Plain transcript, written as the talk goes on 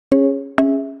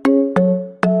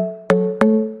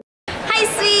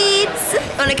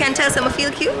only can tell some I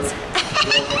feel cute.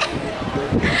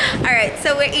 Alright,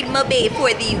 so we're in Mobay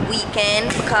for the weekend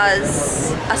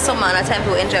because a summer and a time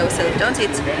to enjoy ourselves, don't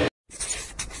it?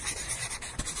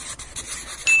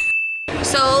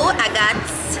 So I got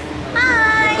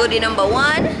goodie number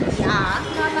 1. Yeah.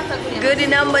 Goodie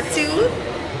number 2.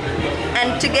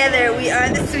 And together we are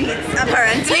the sweets,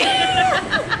 apparently.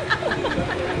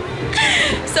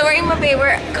 So we're in Mobay.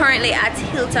 We're currently at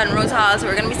Hilton Rose Hall. So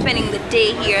we're gonna be spending the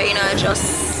day here, you know,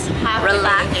 just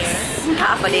relax.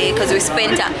 Half a day, because we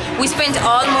spent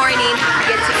all morning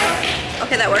getting.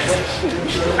 Okay, that works.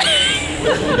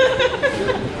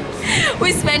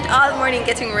 We spent all morning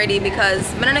getting ready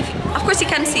because I don't know if of course you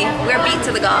can see we're beat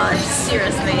to the gods.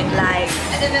 Seriously, like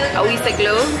a week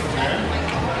ago.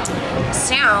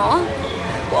 So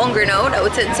we're hungry now. That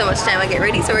would take so much time to get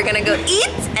ready. So we're gonna go eat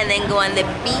and then go on the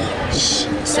beach.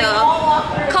 So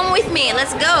come with me.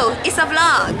 Let's go. It's a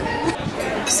vlog.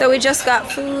 So we just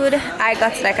got food. I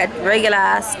got like a regular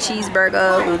ass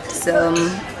cheeseburger with some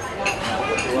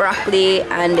broccoli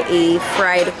and a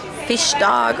fried fish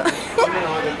dog.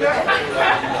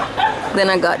 Then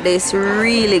I got this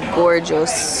really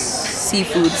gorgeous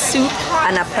seafood soup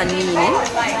and a panini.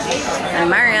 And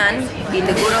Marianne, being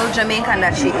the good old Jamaican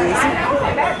that she is,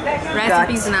 Rice and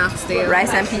peas and oxtail.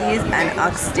 Rice and peas and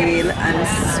oxtail and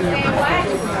soup.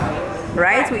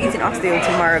 Right? We're eating oxtail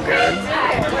tomorrow, girl.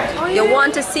 You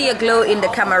want to see a glow in the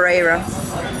camarera.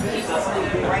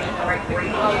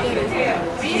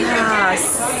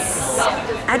 Yes.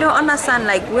 I don't understand,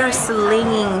 like, we're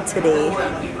slinging today.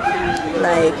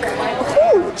 Like,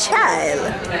 oh, child.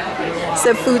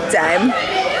 So food time.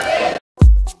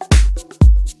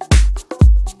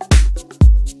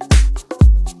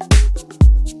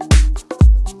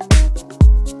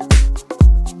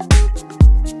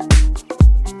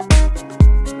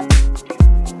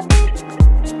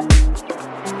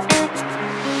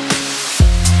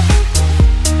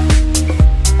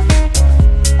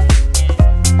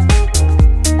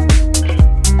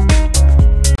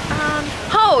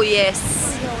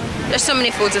 There's so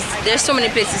many photos, there's so many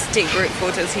places to take great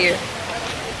photos here.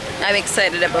 I'm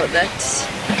excited about that.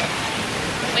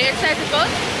 Are you excited about?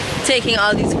 Taking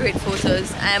all these great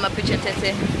photos. I am a picture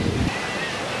tete.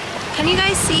 Can you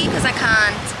guys see? Because I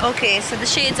can't. Okay, so the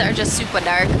shades are just super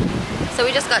dark. So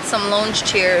we just got some lounge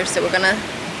chairs. So we're gonna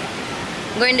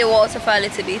go in the water for a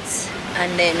little bit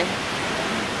and then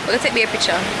we're gonna take me a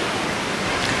picture.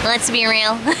 Let's be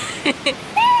real.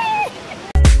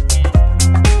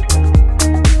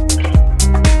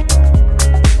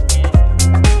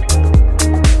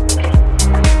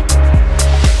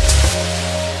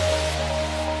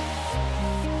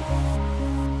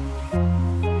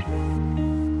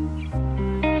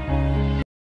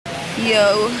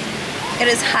 Yo, it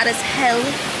is hot as hell.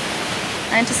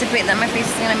 I anticipate that my face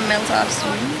is gonna melt off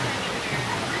soon.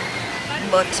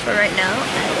 But for right now,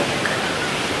 I look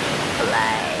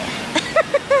fly.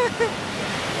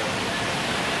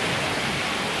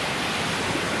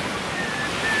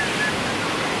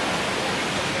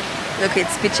 Look,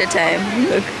 it's picture time.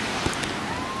 Look.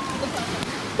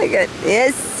 Look at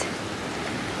this.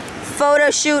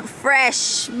 Photo shoot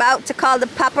fresh. About to call the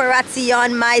paparazzi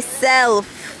on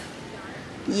myself.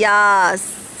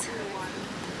 Yes.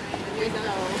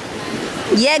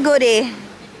 Yeah, goodie.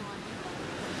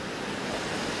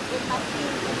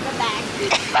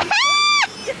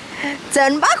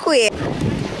 Turn back way.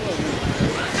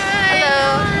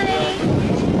 Hello. Hi.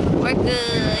 We're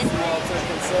good.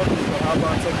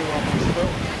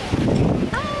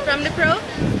 From the pro?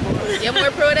 You're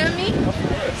more pro than me? Of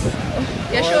course.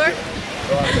 You sure?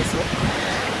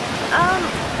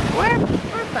 We're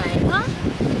fine, huh?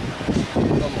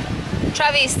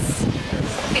 Travis, I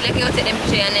feel like you take them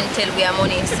picture and then tell we have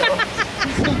money, so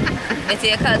they say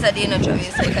you call today, you know,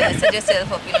 Travis, because you set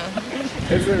yourself up, you know.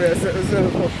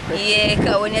 Yeah,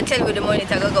 because when you tell me the money,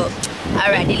 I go,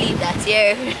 alright, delete that,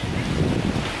 yeah.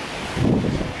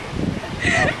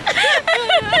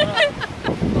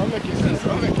 I'll make it this. So,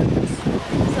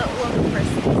 what the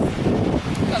first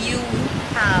you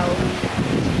have.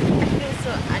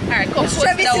 Alright, come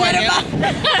put that one, yeah.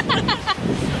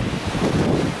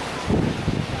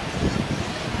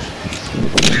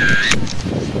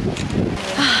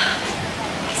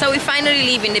 So we finally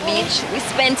leaving the beach. We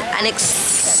spent an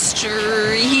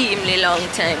extremely long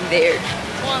time there.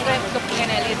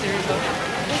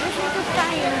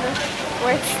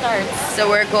 Where it starts. So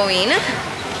we're going.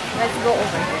 Let's go over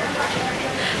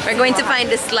here. We're going to find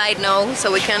the slide now so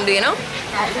we can do, you know,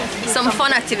 some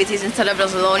fun activities instead of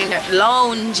just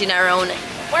lounging around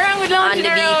Where are we lounging on the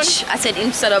around? beach. I said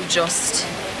instead of just.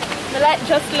 I like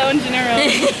just lounging around.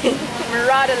 We're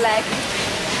rather like.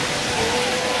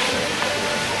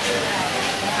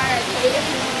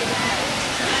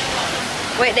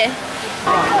 Wait there.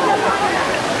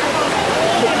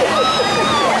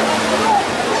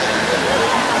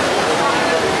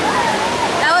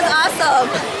 That was awesome.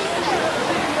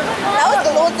 That was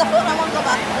loads of fun. I want to go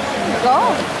back. Go.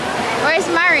 Where's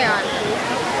Marion?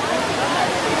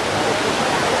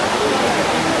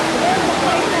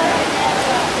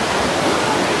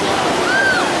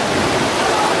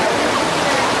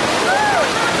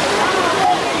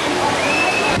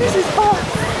 This is fun.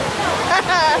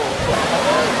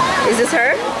 Is this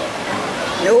her?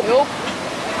 Nope. Nope.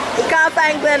 You can't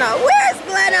find Glenna. Where's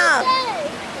Glenna?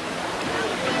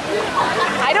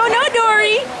 I don't know,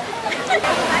 Dory.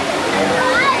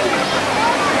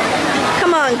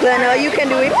 Come on, Glenna. You can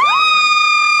do it.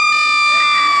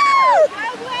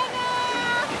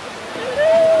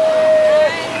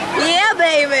 Yeah,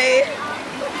 baby.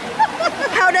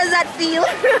 How does that feel?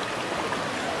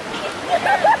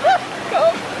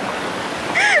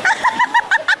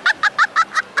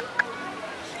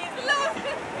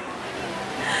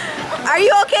 Are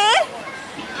you okay?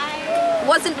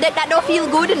 Wasn't that don't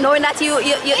feel good knowing that you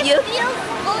It feels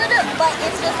good, but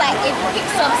it's just like it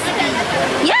picks up speed.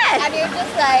 Yeah. And you're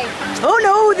just like, Oh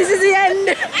no, this is the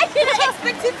end. I didn't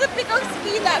expect it to pick up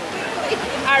speed that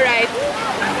quickly. Alright.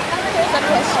 Here's a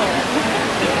question.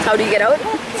 How do you get out?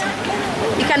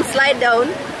 You can slide down.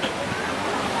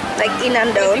 Like in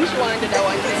and down.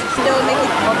 Don't make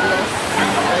it obvious.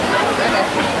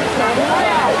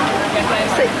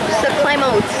 So climb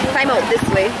out. Climb out this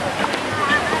way.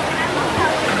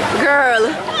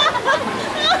 Girl.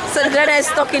 So Glenna is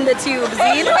stuck in the tube,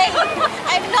 see? Wait,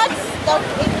 I'm not stuck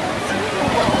in the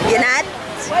tube. You're not?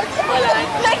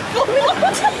 Like, go.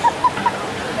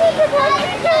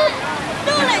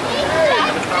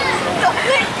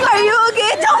 Are you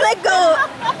okay? Don't let go.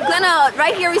 Glenna,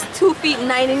 right here is 2 feet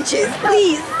 9 inches.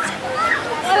 Please.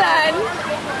 Hold on.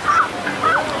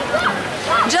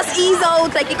 Just ease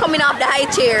out like you're coming off the high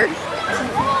chair.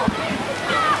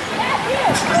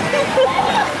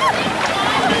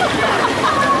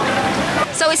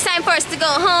 So it's time for us to go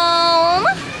home.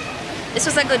 This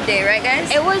was a good day, right, guys?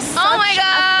 It was such oh my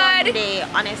God. a fun day,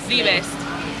 honestly. The best.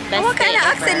 What kind of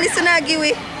accent listen to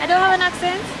Giwi? I don't have an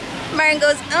accent. Marion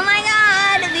goes, oh my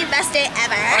God, the best day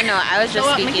ever. Oh no, I was just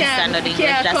speaking standard English.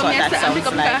 That's what that sounds like.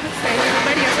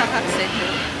 Everybody has an accent.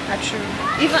 Not true.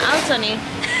 Even Anthony.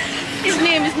 His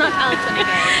name is not Anthony,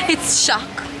 guys. It's shock.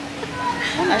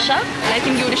 A shock? I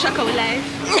can give you the shock of life.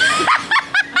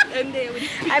 I'm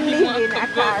leaving, I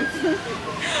can't.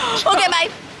 Okay, bye.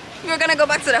 We're gonna go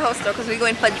back to the hostel because we're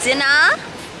going for dinner.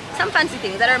 Some fancy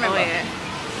things, I don't remember. Oh yeah.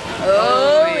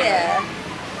 Oh yeah.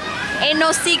 Ain't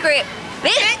no secret,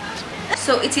 bitch.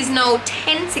 So it is now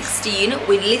 10:16.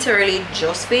 We literally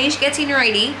just finished getting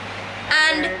ready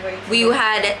and we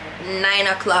had 9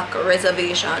 o'clock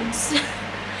reservations.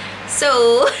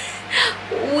 So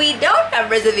we don't have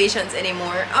reservations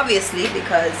anymore, obviously,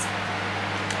 because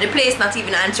the place not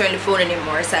even answering the phone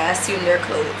anymore, so I assume they're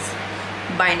closed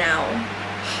by now.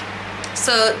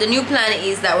 So the new plan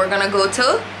is that we're gonna go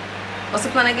to, what's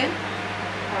the plan again?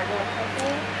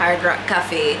 Hard Rock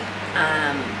Cafe.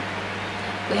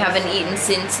 We haven't eaten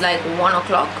since like 1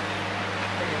 o'clock.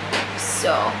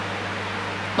 So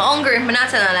I'm hungry, I'm not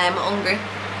telling a lie, I'm hungry.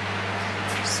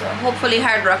 So hopefully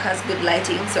Hard Rock has good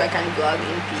lighting so I can vlog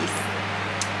in peace.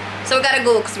 So we gotta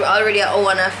go because we're already an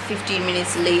hour and 15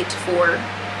 minutes late for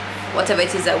whatever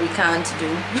it is that we can't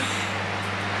do.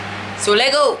 So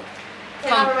let go.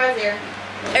 Come.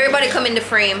 Everybody come in the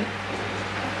frame.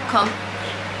 Come.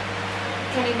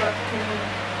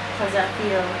 Because I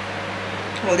feel...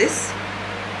 Hold this.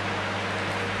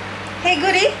 Hey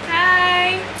goodie.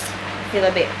 Hi. I feel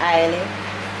a bit oily.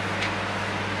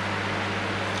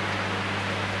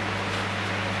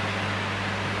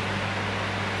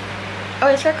 Oh,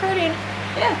 it's recording.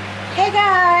 Yeah. Hey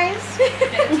guys.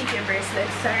 Keep your bracelet,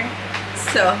 sorry.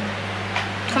 So,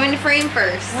 come in the frame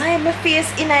first. Why my face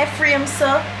in a frame,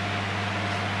 so?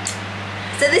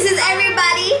 So this is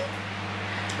everybody.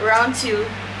 Round 2.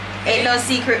 Ain't no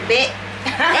secret bit.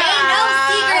 Ain't no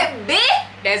secret bit.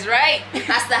 That's right.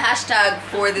 That's the hashtag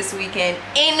for this weekend.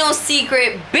 Ain't no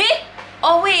secret bit.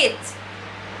 Oh wait.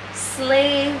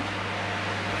 Slay.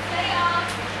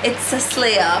 It's a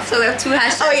slay off. So we have 2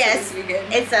 hashtags Oh yes, for this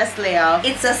weekend. it's a slay off.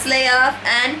 It's a slay off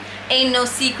and ain't no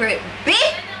secret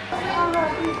bit.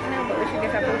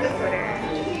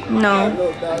 No.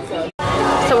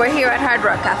 So we're here at Hard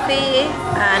Rock Cafe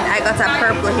and I got a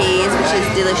purple haze, which is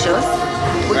delicious.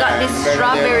 We got this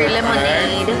strawberry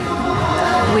lemonade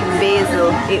with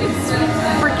basil. It's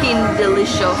freaking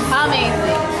delicious.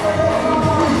 Amazing.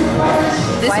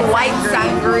 This white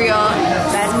sangria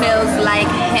smells like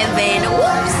heaven.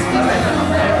 Whoops.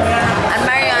 And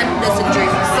Marion doesn't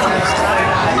drink, so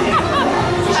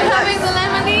I'm having the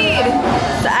lemonade.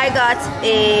 so I got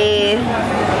a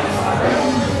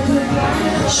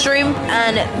shrimp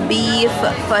and beef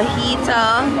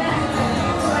fajita.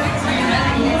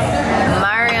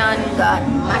 Marion got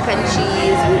mac and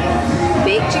cheese with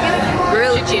baked chicken,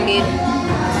 grilled chicken,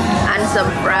 and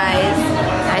some fries.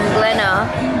 And Glenna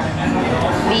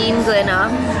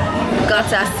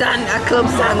got a club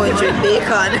sandwich with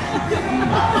bacon.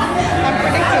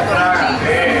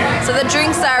 So the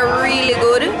drinks are really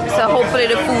good. So hopefully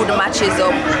the food matches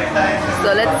up.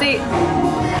 So let's see.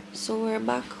 So we're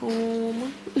back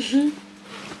home.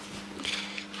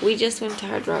 We just went to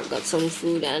Hard Rock, got some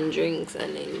food and drinks,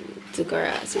 and then took our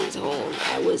asses home.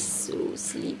 I was so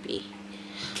sleepy.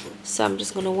 So I'm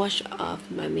just gonna wash off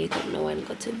my makeup now and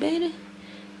go to bed.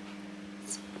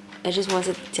 I just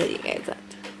wanted to tell you guys that.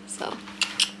 So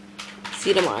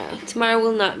see you tomorrow. Tomorrow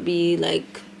will not be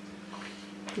like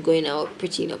going out,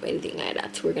 prettying up, anything like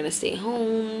that. We're gonna stay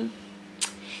home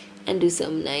and do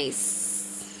some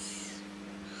nice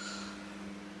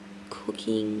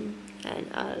cooking and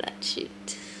all that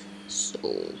shit. So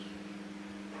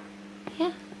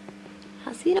yeah,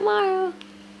 I'll see you tomorrow.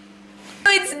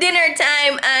 It's dinner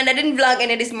time and I didn't vlog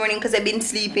any this morning because I've been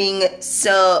sleeping.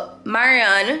 So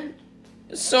Marianne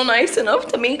so nice enough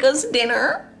to make us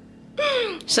dinner.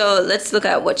 So let's look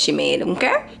at what she made.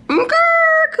 Okay,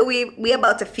 we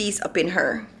about to feast up in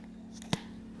her.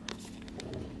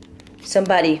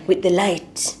 Somebody with the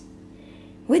light,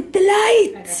 with the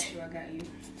light. I got you.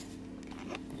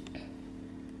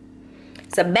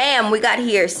 So bam, we got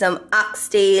here some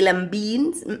oxtail and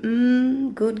beans.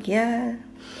 Good girl.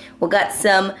 We got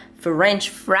some French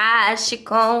fries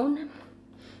chicken.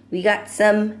 We got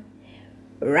some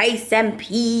rice and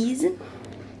peas.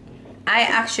 I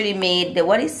actually made the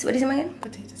what is it again?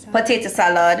 Potato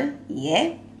salad.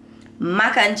 Yeah.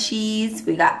 Mac and cheese.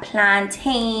 We got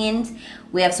plantains.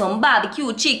 We have some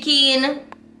barbecue chicken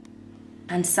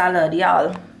and salad,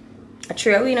 y'all. A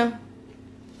trio, you know.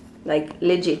 Like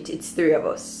legit, it's 3 of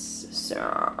us. So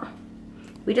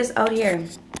we just out here.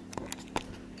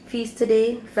 Feast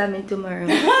today, famine tomorrow.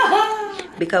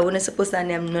 Because we're not supposed to have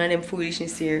none of them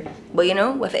foolishness here. But you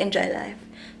know, we have to enjoy life.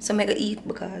 So I'm gonna eat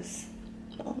because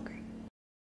I'm hungry.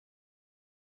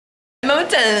 I'm gonna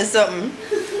tell you something.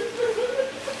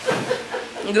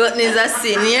 Gluttony is a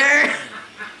sin here.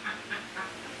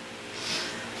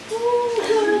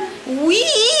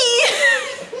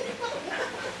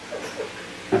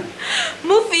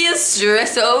 My face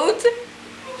stressed out.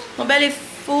 My belly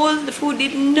full. The food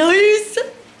is nice.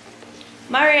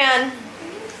 Marianne,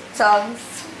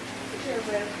 tongues.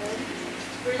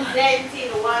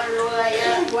 Presenting one roll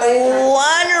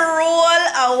One roll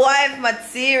of wife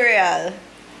material.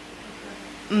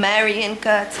 Marion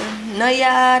Cotton. No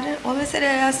yard. What we say the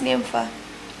last name for?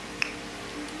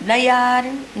 No yard,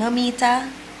 no meter.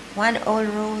 One whole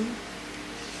roll.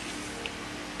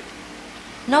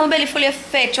 No, my belly full of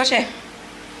fat, watch it.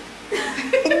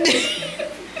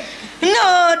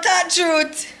 No, that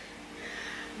truth.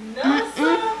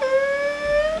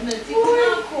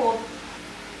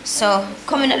 So,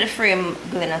 coming at the frame,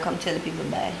 Glenna, come tell the people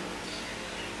bye.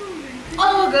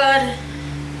 Oh god.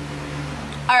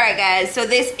 Alright guys, so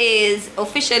this is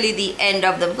officially the end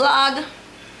of the vlog.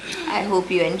 I hope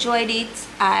you enjoyed it.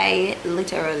 I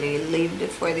literally lived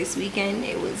for this weekend.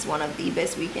 It was one of the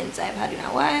best weekends I've had in a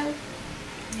while.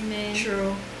 Amen.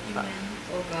 True. Amen.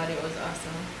 Oh god, it was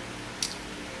awesome.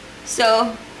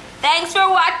 So, thanks for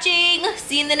watching.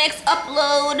 See you in the next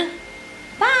upload.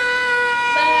 Bye.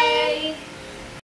 Bye.